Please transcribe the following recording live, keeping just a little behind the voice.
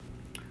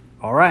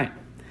All right.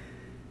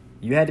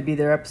 You Had to Be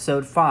There,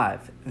 episode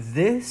 5.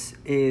 This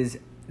is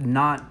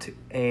not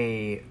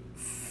a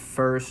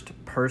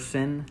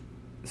first-person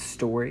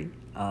story.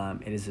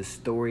 It is a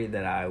story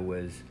that I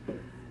was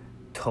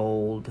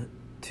told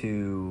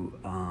to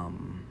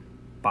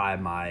by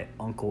my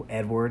Uncle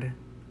Edward,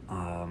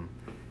 who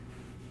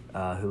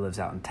lives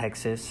out in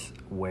Texas,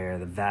 where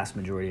the vast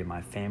majority of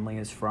my family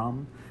is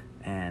from.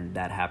 And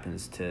that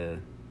happens to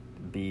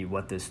be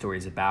what this story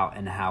is about,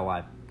 and how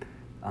I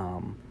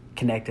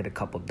connected a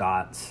couple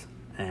dots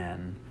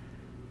and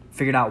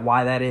figured out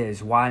why that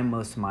is, why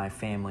most of my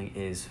family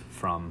is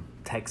from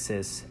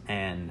Texas,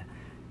 and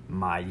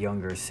my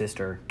younger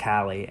sister,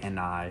 Callie, and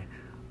I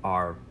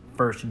are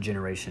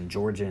first-generation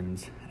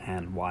Georgians,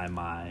 and why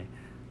my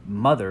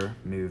mother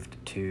moved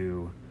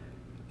to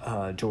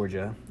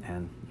Georgia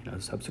and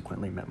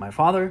subsequently met my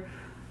father.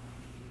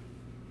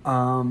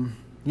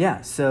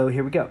 So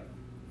here we go.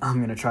 I'm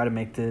going to try to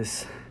make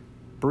this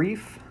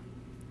brief.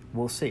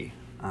 We'll see.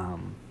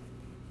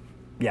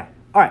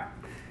 All right.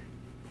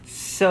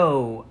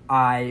 So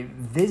I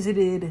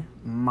visited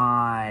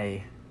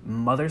my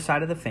mother's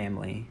side of the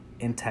family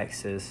in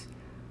Texas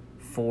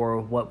for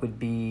what would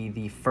be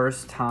the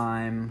first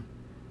time,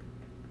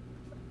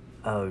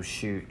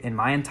 in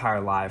my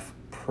entire life,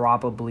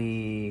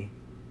 probably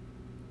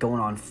going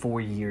on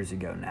 4 years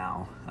ago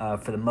now.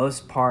 For the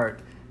most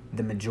part,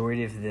 the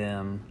majority of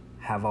them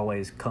have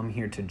always come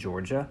here to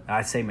Georgia.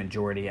 I say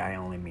majority, I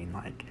only mean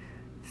like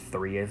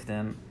 3 of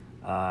them.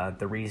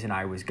 The reason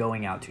I was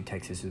going out to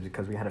Texas is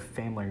because we had a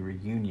family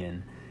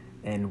reunion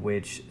in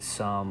which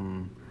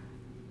some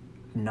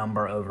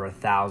number over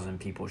 1,000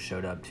 people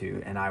showed up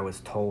to, and I was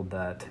told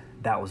that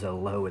was a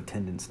low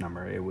attendance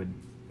number. It would,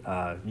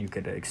 you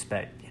could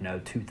expect,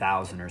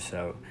 2,000 or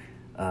so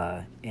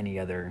any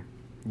other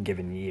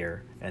given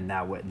year, and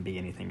that wouldn't be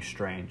anything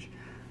strange.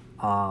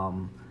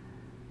 So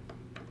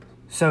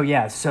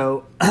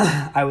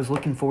I was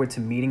looking forward to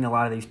meeting a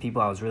lot of these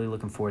people. I was really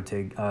looking forward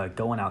to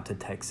going out to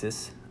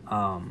Texas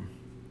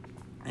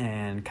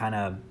and kind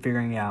of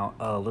figuring out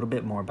a little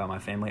bit more about my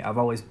family. I've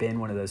always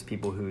been one of those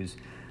people who's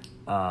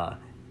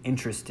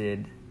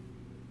interested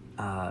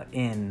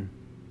in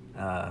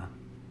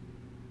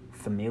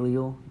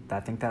familial,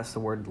 I think that's the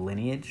word,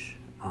 lineage,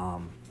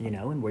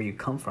 and where you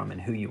come from and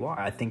who you are.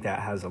 I think that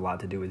has a lot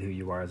to do with who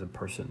you are as a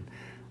person.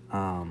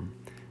 I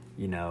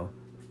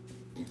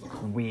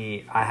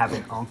have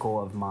an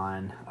uncle of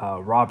mine,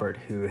 Robert,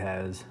 who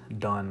has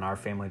done our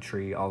family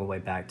tree all the way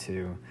back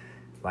to,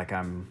 like,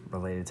 I'm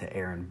related to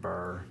Aaron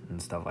Burr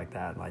and stuff like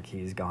that. Like,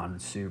 he's gone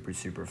super,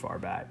 super far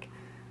back.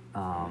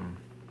 I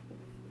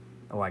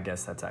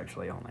guess that's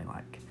actually only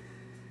like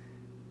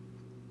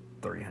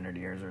 300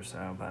 years or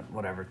so, but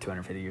whatever,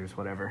 250 years,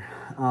 whatever.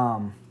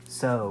 I'm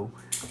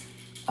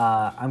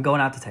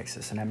going out to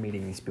Texas, and I'm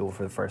meeting these people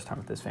for the first time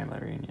at this family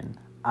reunion.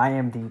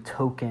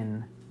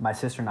 My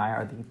sister and I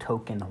are the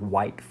token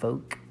white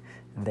folk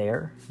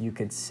there, you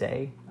could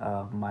say.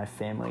 My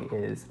family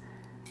is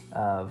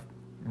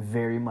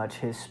very much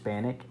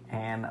Hispanic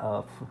and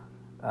of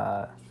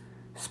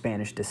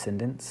Spanish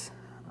descendants.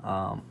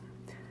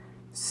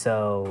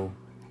 So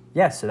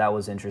that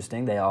was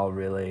interesting. They all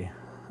really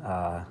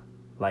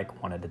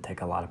wanted to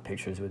take a lot of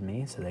pictures with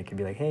me so they could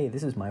be like, hey,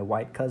 this is my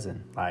white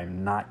cousin.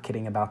 I'm not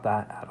kidding about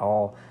that at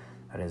all.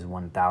 That is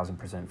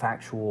 1,000%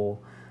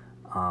 factual.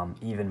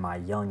 Even my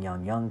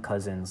young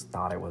cousins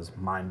thought it was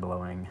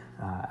mind-blowing.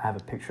 I have a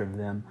picture of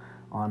them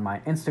on my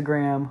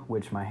Instagram,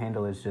 which my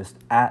handle is just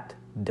at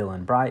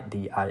Dylan Bright,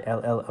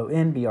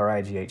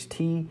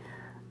 DILLONBRIGHT.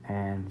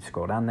 And you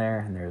scroll down there,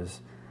 and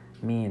there's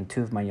me and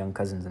 2 of my young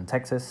cousins in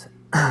Texas.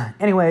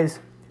 Anyways,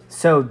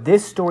 so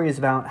this story is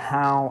about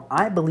how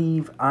I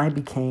believe I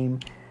became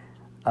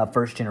a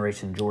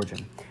first-generation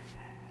Georgian.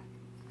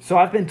 So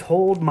I've been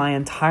told my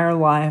entire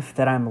life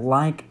that I'm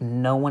like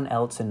no one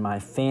else in my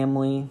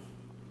family,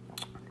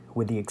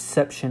 with the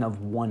exception of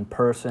one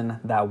person,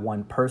 that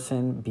one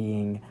person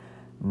being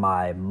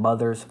my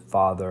mother's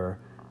father,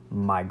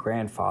 my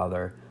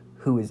grandfather,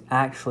 who is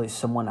actually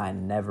someone I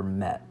never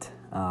met.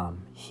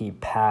 He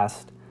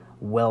passed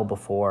well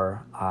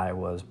before I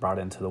was brought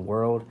into the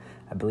world.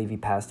 I believe he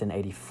passed in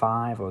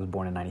 85. I was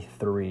born in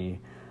 93.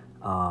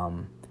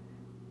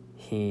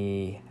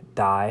 He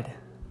died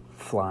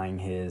flying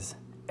his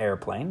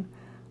airplane.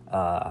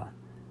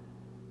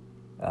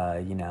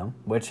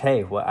 Which,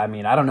 hey, I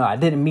don't know. I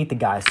didn't meet the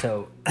guy,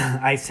 so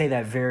I say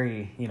that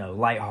very,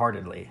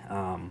 lightheartedly.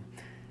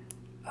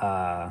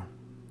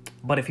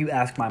 But if you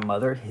ask my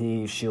mother,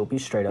 she'll be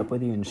straight up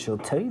with you, and she'll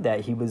tell you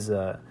that he was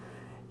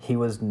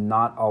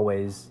not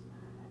always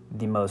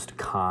the most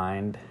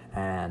kind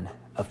and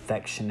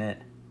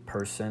affectionate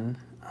person.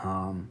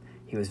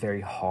 He was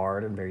very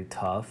hard and very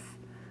tough,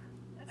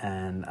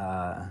 and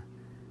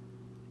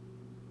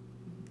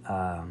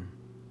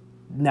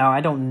now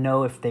I don't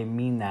know if they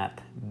mean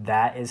that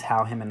is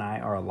how him and I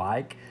are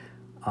alike,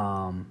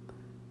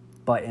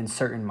 but in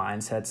certain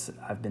mindsets,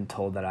 I've been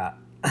told that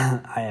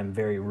I am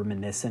very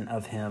reminiscent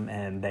of him,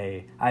 and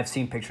I've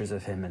seen pictures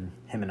of him, and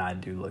him and I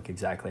do look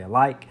exactly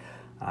alike.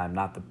 I'm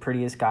not the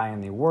prettiest guy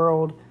in the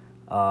world.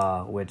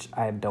 which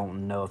I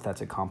don't know if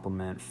that's a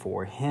compliment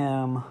for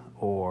him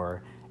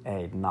or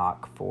a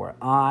knock for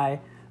I,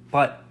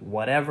 but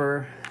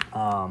whatever.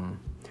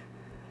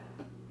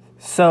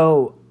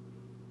 So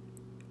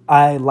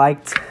I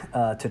liked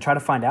to try to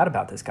find out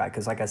about this guy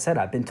because, like I said,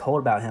 I've been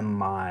told about him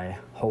my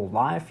whole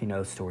life,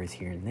 stories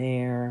here and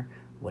there,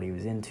 what he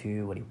was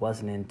into, what he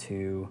wasn't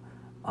into.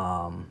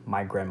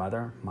 My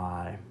grandmother,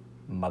 my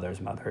mother's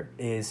mother,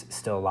 is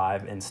still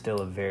alive and still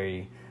a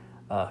very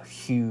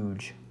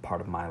huge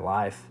part of my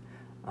life.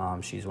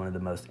 She's one of the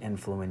most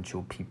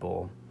influential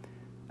people,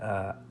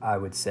 I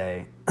would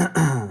say,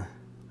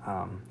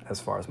 as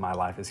far as my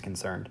life is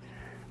concerned.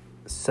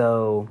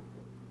 So,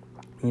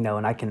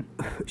 and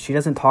she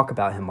doesn't talk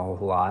about him a whole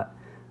lot.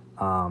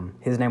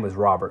 His name was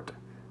Robert.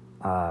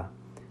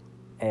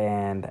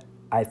 And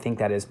I think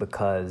that is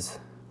because,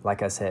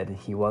 like I said,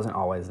 he wasn't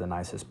always the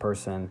nicest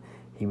person.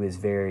 He was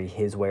very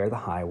his way or the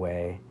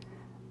highway.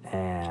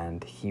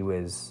 And he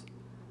was,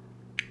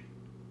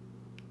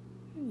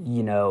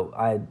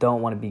 I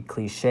don't want to be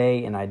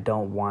cliche and I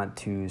don't want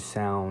to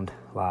sound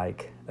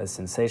like a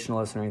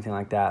sensationalist or anything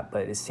like that,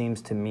 but it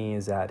seems to me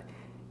is that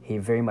he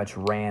very much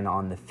ran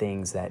on the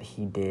things that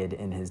he did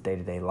in his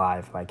day-to-day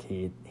life. Like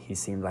he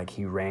seemed like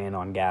he ran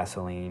on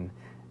gasoline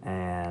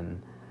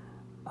and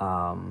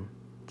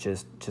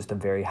just a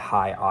very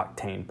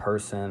high-octane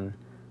person.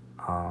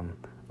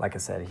 Like I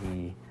said,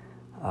 he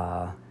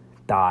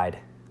died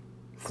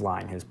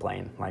flying his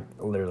plane, like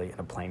literally in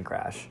a plane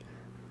crash,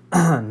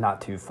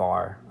 not too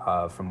far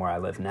from where I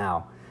live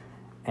now.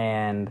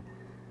 And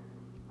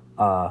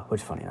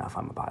which, funny enough,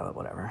 I'm a pilot,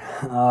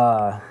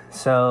 whatever.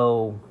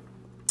 So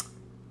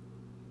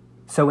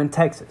in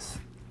Texas,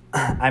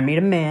 I meet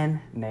a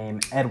man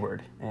named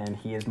Edward, and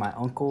he is my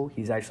uncle.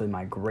 He's actually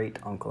my great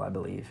uncle, I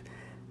believe.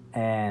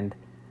 And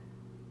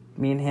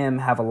me and him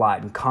have a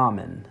lot in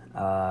common.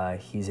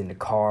 He's into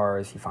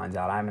cars. He finds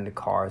out I'm into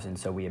cars, and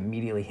so we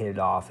immediately hit it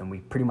off, and we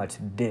pretty much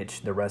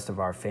ditched the rest of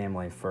our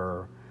family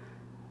for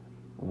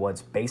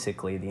what's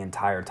basically the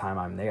entire time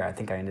I'm there. I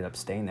think I ended up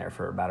staying there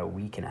for about a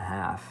week and a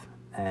half.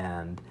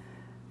 And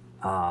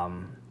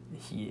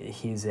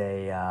he's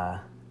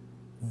a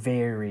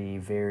very,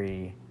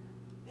 very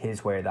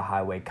his way or the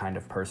highway kind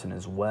of person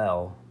as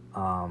well.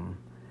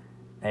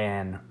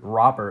 And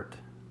Robert,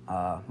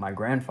 my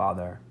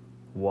grandfather,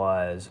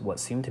 was what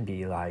seemed to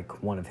be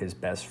like one of his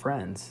best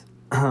friends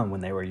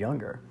when they were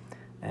younger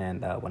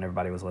and when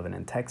everybody was living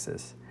in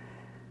Texas.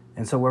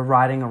 And so we're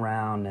riding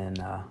around, and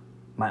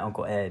my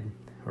Uncle Ed,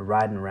 we're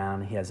riding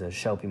around. He has a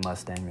Shelby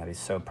Mustang that he's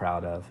so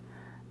proud of.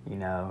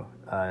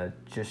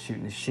 Just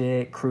shooting the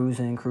shit,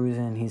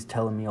 cruising. He's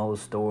telling me old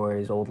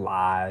stories, old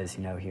lies,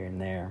 here and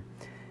there.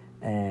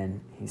 And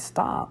he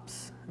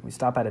stops. We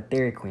stop at a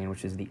Dairy Queen,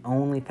 which is the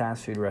only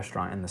fast food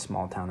restaurant in the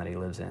small town that he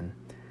lives in.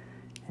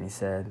 And he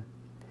said,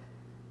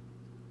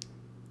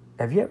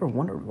 "Have you ever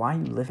wondered why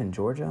you live in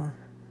Georgia?"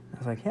 I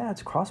was like, "Yeah,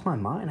 it's crossed my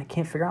mind. I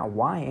can't figure out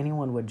why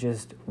anyone would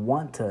just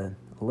want to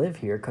live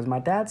here, because my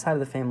dad's side of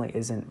the family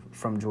isn't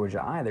from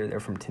Georgia either.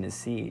 They're from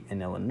Tennessee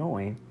and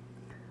Illinois."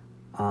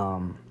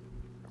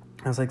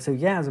 I was like, "So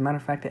yeah, as a matter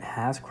of fact, it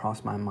has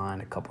crossed my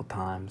mind a couple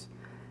times."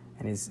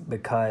 And it's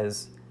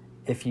because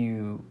if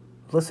you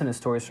listen to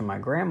stories from my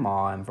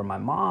grandma and from my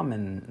mom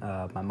and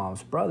my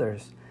mom's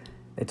brothers,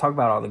 they talk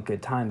about all the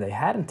good time they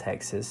had in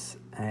Texas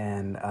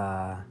and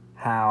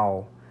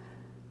how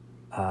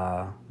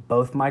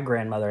both my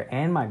grandmother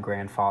and my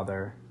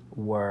grandfather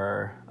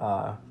were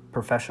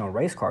professional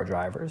race car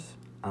drivers.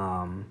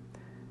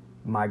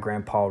 My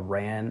grandpa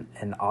ran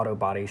an auto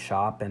body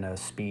shop and a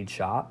speed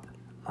shop.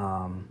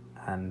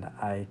 And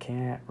I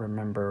can't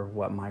remember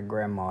what my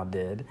grandma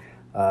did,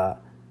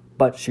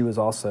 but she was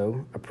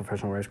also a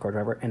professional race car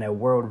driver and a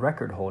world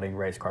record-holding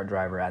race car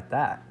driver at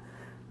that,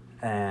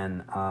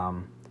 and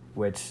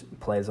which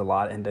plays a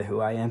lot into who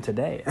I am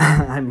today.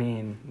 I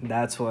mean,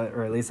 that's what,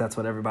 or at least that's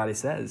what everybody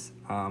says,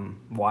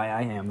 why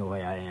I am the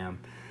way I am.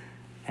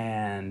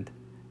 And,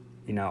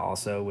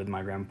 also with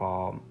my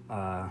grandpa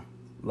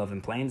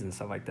loving planes and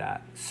stuff like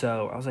that.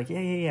 So I was like,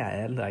 yeah,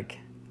 Ed, like,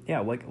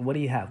 yeah, what do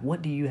you have?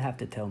 What do you have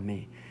to tell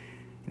me?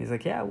 And he's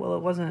like, yeah, well,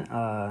 it wasn't,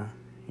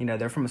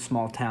 they're from a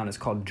small town. It's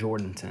called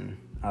Jordanton,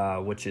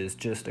 which is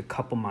just a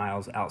couple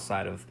miles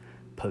outside of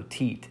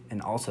Poteet,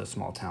 and also a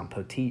small town.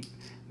 Poteet,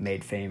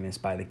 made famous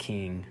by the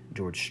king,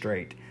 George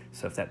Strait.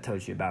 So if that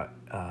tells you about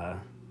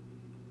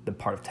the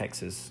part of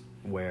Texas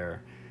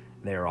where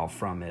they're all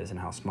from is and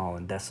how small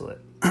and desolate.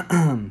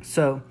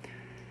 So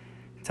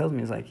he tells me,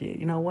 he's like,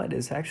 you know what,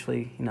 it's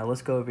actually,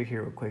 let's go over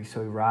here real quick.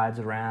 So he rides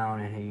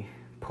around and he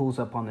pulls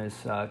up on this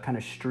kind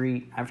of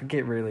street. I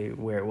forget really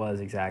where it was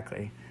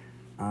exactly.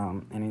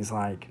 And he's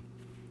like,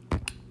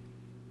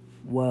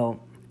 well,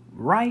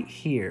 right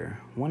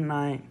here, one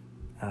night,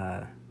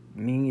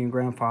 me and your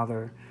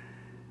grandfather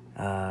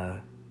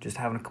just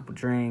having a couple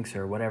drinks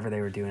or whatever they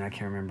were doing. I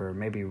can't remember.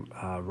 Maybe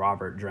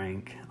Robert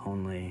drank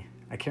only.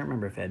 I can't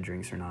remember if Ed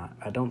drinks or not.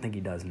 I don't think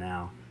he does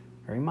now.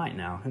 Or he might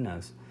now. Who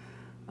knows?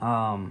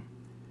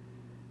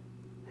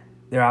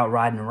 they're out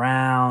riding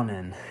around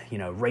and,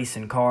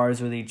 racing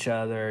cars with each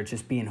other,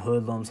 just being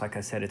hoodlums. Like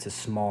I said, it's a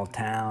small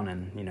town,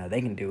 and,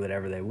 they can do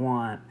whatever they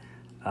want.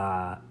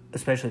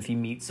 Especially if you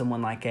meet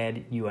someone like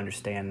Ed, you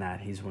understand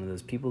that he's one of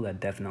those people that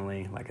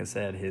definitely, like I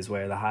said, his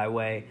way or the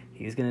highway.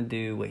 He's going to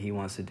do what he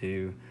wants to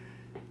do,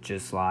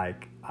 just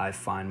like I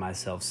find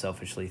myself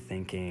selfishly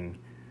thinking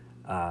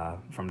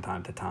from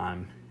time to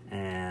time,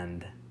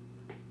 and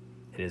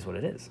it is what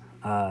it is.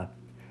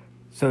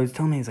 So he's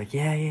telling me, he's like,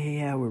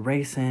 yeah, we're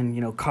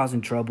racing, causing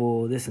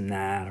trouble, this and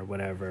that, or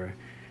whatever.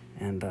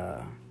 And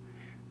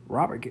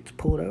Robert gets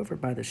pulled over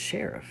by the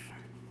sheriff.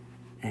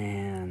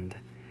 And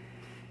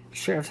the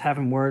sheriff's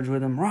having words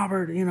with him.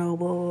 Robert, blah,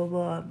 blah,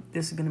 blah.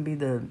 This is going to be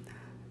the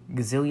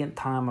gazillionth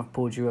time I've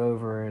pulled you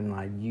over,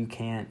 and, you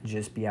can't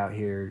just be out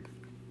here,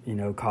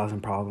 causing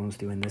problems,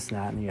 doing this,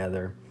 that, and the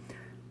other.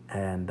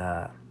 And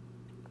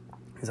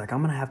he's like,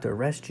 I'm going to have to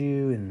arrest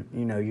you, and,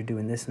 you're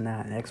doing this and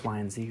that, and X, Y,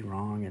 and Z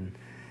wrong. And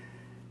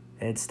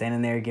Ed's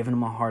standing there giving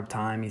him a hard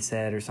time, he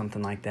said, or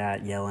something like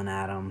that, yelling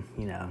at him,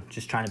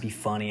 just trying to be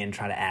funny and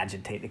try to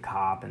agitate the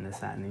cop and this,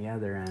 that, and the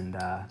other. And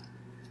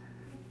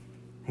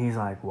he's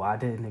like, well, I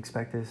didn't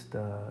expect this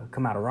to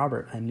come out of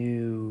Robert. I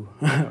knew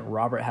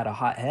Robert had a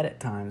hot head at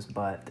times,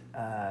 but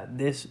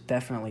this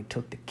definitely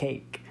took the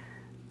cake.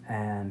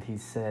 And he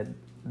said,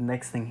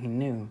 next thing he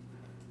knew,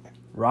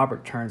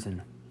 Robert turns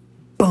and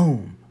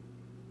boom,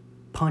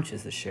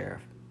 punches the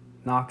sheriff,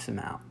 knocks him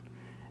out.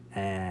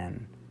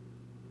 And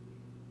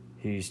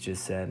he's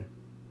just said,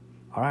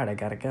 all right, I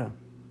gotta go.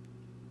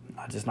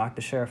 I just knocked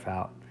the sheriff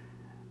out.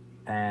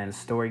 And the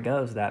story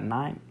goes, that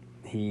night,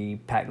 he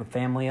packed the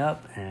family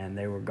up, and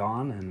they were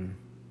gone and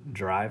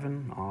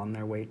driving on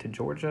their way to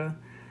Georgia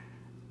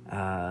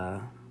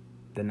the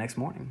next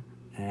morning.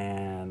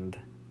 And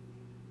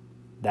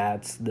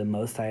that's the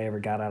most I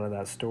ever got out of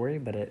that story,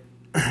 but it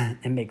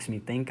it makes me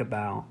think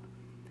about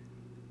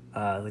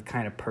the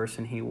kind of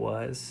person he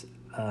was,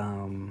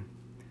 and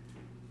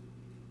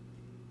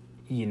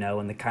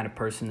the kind of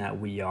person that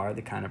we are,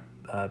 the kind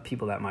of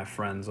people that my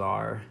friends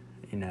are.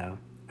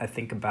 I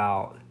think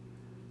about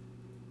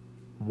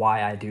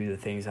why I do the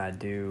things I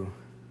do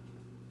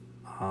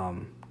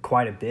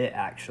quite a bit,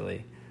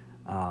 actually,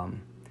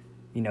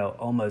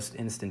 almost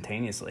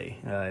instantaneously.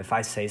 If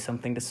I say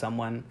something to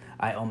someone,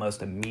 I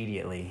almost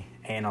immediately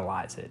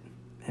analyze it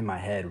in my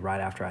head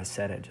right after I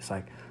said it, just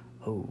like,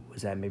 oh,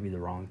 was that maybe the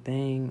wrong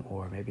thing?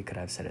 Or maybe could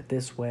I have said it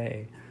this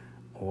way?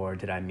 Or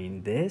did I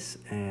mean this?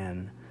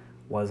 And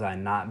was I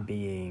not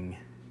being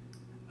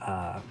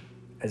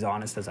as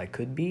honest as I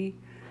could be?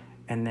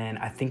 And then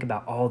I think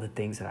about all the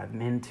things that I've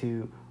been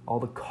to, all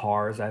the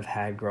cars I've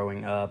had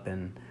growing up,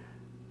 and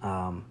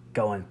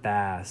going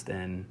fast,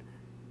 and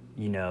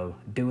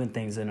doing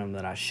things in them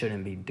that I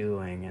shouldn't be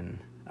doing, and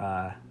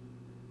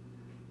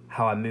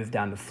how I moved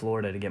down to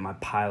Florida to get my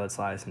pilot's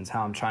license,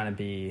 how I'm trying to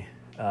be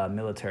a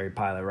military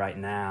pilot right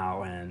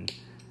now, and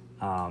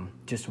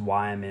just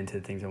why I'm into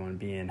the things I want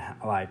to be in,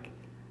 like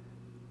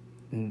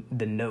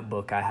the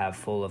notebook I have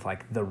full of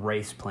the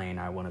race plane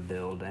I want to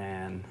build,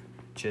 and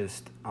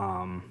just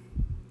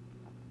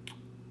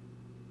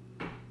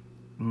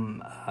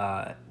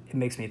it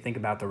makes me think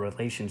about the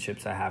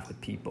relationships I have with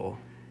people,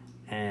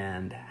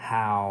 and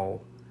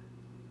how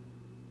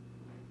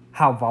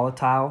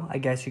volatile, I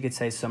guess you could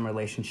say, some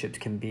relationships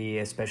can be,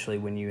 especially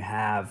when you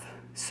have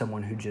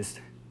someone who just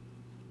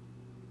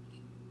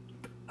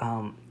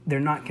they're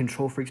not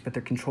control freaks, but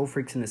they're control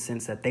freaks in the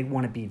sense that they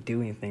want to be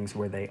doing things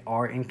where they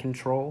are in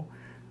control,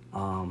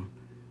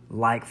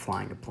 like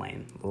flying a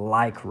plane,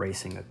 like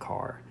racing a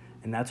car.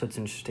 And that's what's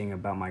interesting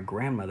about my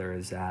grandmother,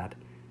 is that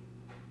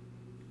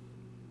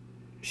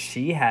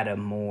she had a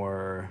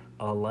more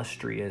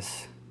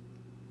illustrious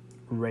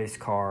race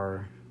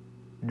car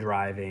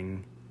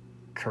driving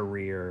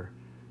career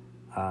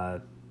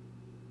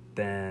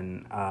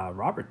than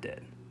Robert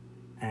did.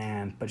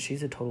 But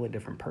she's a totally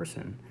different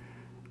person.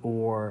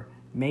 Or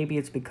maybe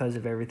it's because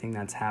of everything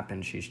that's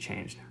happened, she's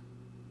changed.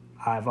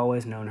 I've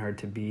always known her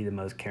to be the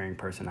most caring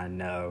person I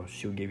know.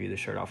 She would give you the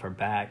shirt off her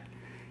back.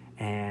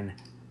 And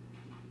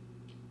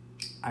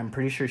I'm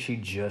pretty sure she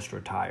just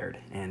retired,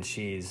 and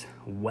she's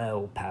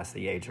well past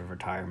the age of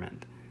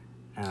retirement,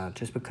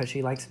 just because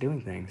she likes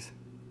doing things.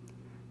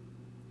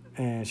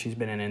 And she's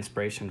been an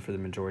inspiration for the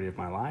majority of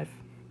my life,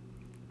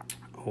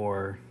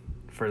 or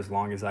for as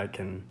long as I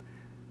can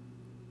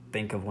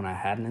think of when I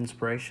had an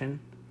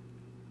inspiration.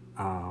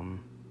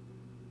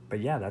 But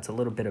yeah, that's a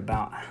little bit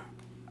about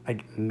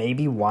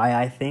maybe why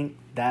I think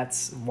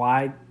that's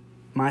why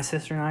my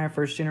sister and I are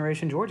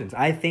first-generation Georgians.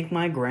 I think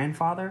my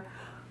grandfather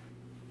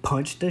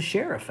punched the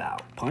sheriff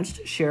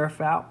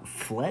out,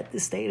 fled the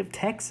state of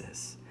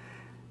Texas.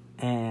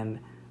 And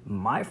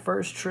my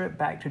first trip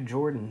back to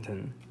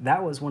Jordanton,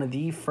 that was one of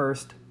the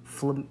first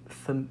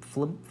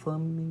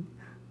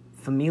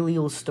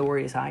familial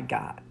stories I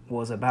got,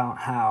 was about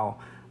how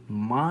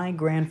my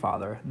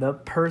grandfather, the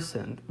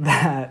person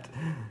that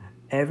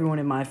everyone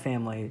in my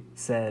family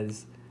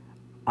says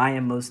I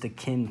am most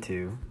akin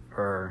to,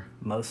 or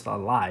most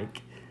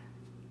alike,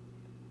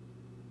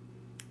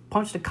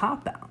 punched a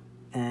cop out.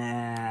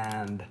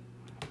 And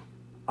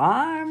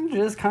I'm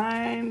just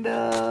kind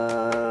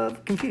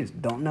of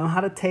confused. Don't know how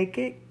to take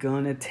it.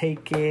 Gonna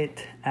take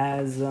it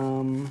as,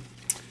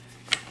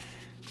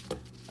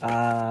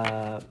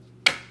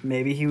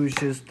 maybe he was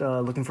just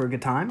looking for a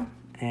good time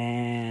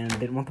and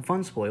didn't want the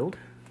fun spoiled.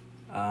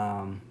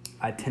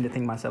 I tend to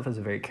think myself as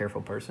a very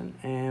careful person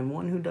and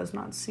one who does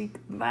not seek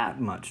that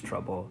much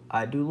trouble.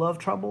 I do love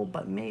trouble,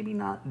 but maybe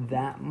not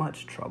that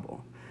much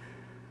trouble.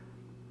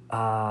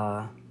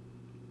 Love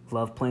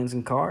planes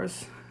and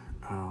cars.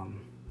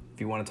 If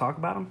you want to talk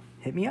about them,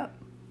 hit me up.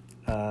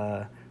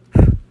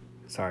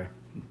 Sorry,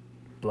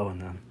 blowing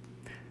the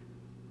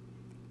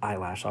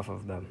eyelash off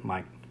of the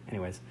mic.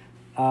 Anyways,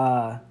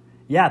 yeah,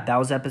 that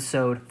was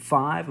episode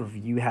 5 of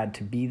You Had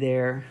to Be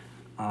There.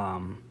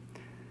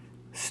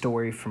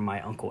 Story from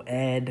my Uncle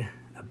Ed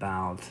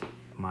about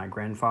my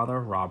grandfather,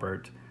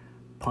 Robert,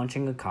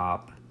 punching a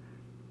cop,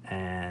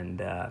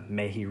 and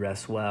may he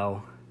rest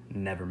well.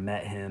 Never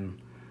met him.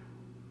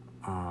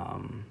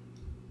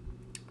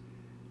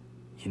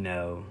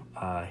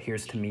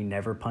 Here's to me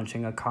never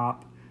punching a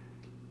cop.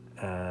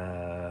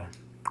 That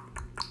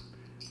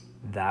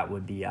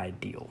would be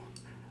ideal.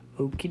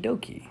 Okie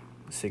dokie.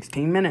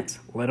 16 minutes,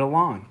 little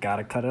long.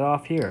 Gotta cut it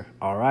off here.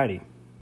 Alrighty.